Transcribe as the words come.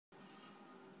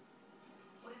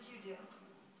do?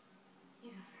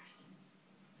 You go first.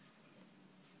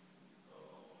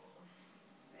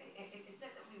 It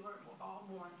said that we were all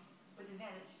born with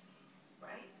advantages,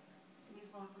 right? It means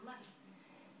born for money.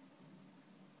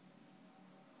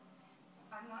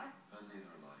 I'm not? And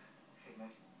neither am I. Okay,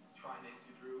 nice try,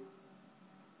 Nancy Drew.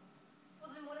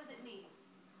 Well, then what does it mean?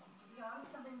 You know, I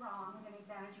did something wrong with an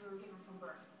advantage we were given from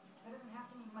birth. That doesn't have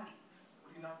to mean money.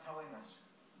 What are you not telling us?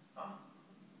 Huh?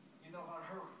 You know about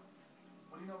her.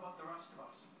 What do you know about the rest of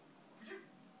us? Would you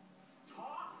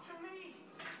talk to me?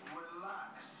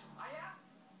 Relax. I am.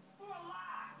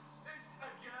 Relax. It's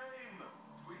a game.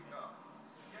 Tweaker.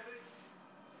 Get it?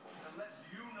 The less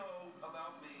you know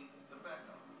about me, the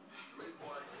better. The reason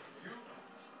why your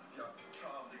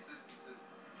charmed existence is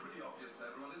pretty obvious to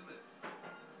everyone, isn't it?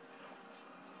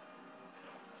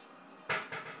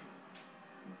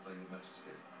 We're playing the matches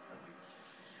again, have we?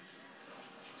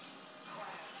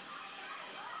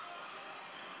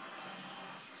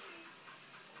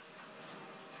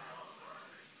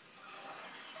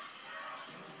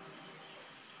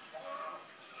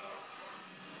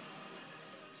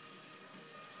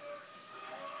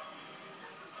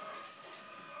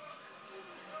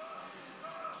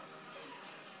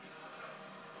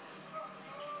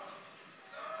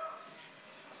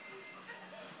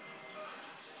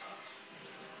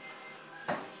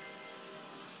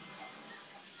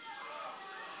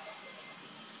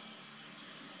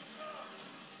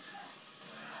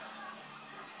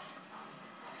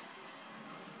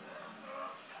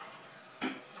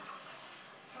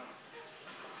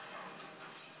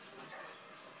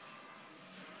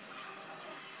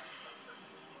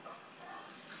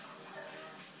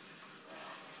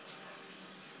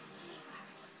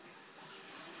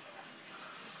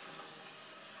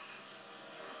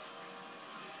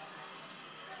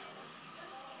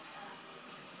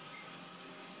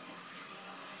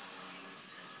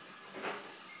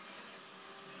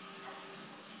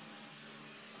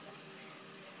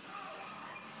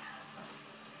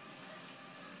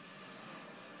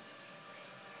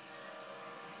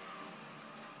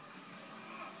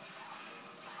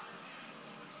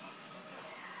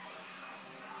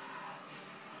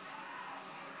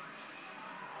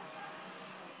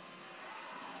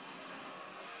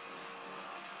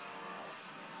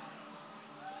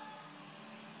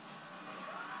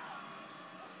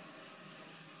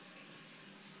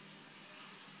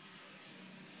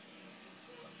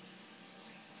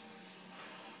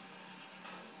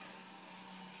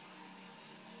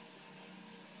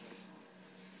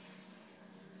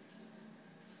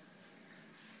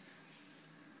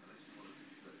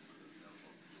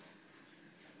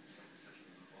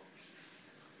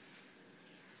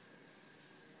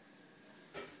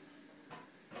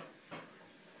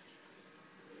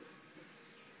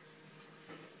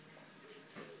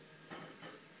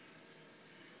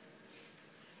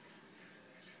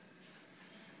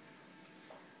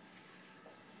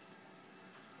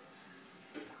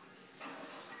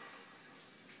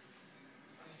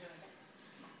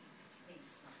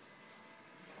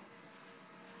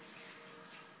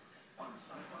 On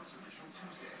Sci-Fi's original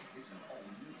Tuesday, it's an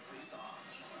all-new face-off.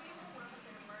 Featuring the work of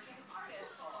an emerging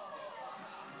artist.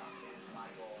 It is my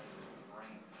goal to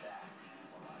bring that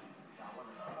to life. Now, what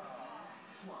is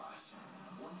Plus,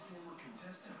 one former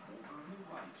contestant will earn the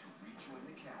right to rejoin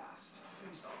the cast.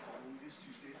 Face-off only this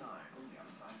Tuesday night, only on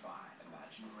Sci-Fi.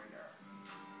 Imagine greater.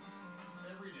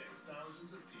 Every day,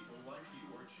 thousands of people like you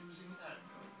are choosing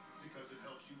Advil because it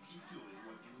helps you keep doing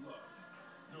what you love.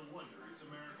 No wonder it's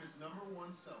America's #1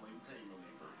 selling pain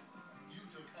reliever. You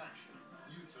took action.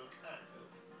 You took Advil.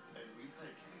 And we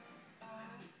thank you.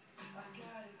 I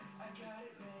got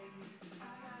it made. I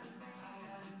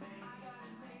got it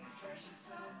made. Fresh at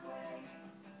Subway.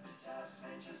 The sub's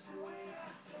made just the way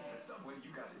I say. At Subway, you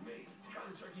got it made. Try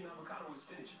the turkey and avocado with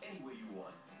spinach any way you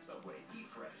want. Subway, eat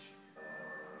fresh.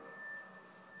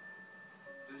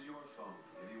 Does your phone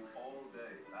give you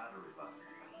all-day battery life?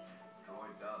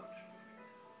 Droid does.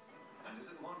 And does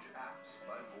it launch apps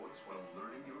by voice while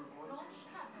learning your voice?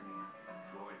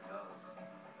 Droid does.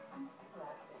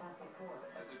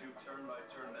 Does it do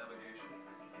turn-by-turn navigation?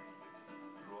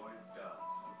 Droid does.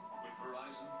 With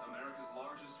Verizon, America's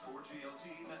largest 4G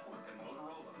LTE network, and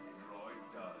Motorola, Droid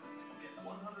does. Get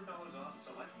 $100 off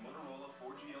select Motorola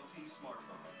 4G LTE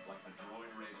smartphones, like the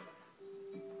Droid Razr.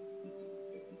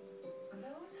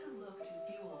 Those who look to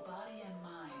fuel body and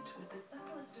mind with the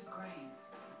simplest of grains,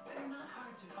 they're not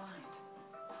hard to find.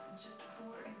 Just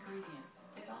 4 ingredients.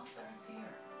 It all starts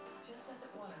here, just as it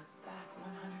was back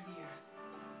 100 years.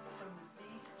 From the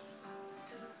seed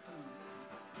to the spoon,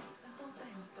 simple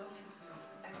things go into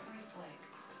every flake,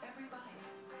 every bite.